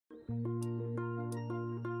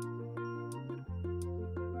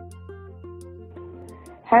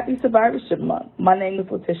Happy Survivorship Month. My name is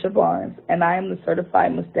Tisha Barnes, and I am the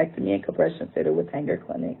certified mastectomy and compression fitter with Hanger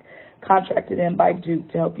Clinic, contracted in by Duke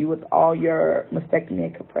to help you with all your mastectomy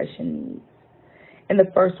and compression needs. In the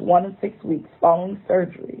first 1 to 6 weeks following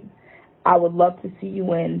surgery, I would love to see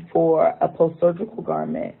you in for a post-surgical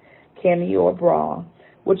garment, cami or bra,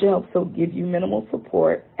 which will help to give you minimal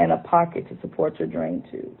support and a pocket to support your drain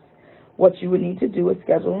tubes. What you would need to do is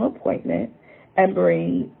schedule an appointment and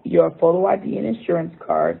bring your photo ID and insurance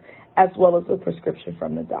card, as well as a prescription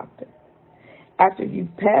from the doctor. After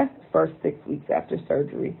you've passed the first 6 weeks after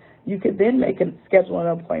surgery, you could then schedule an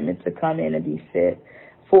appointment to come in and be fit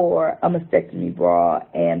for a mastectomy bra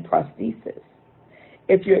and prosthesis.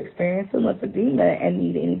 If you're experiencing lymphedema and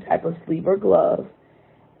need any type of sleeve or glove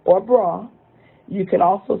or bra, you can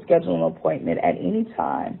also schedule an appointment at any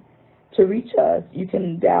time. To reach us, you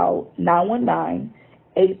can dial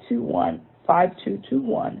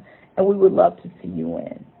 919-821-5221, and we would love to see you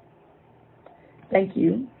in. Thank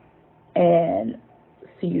you, and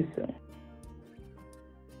see you soon.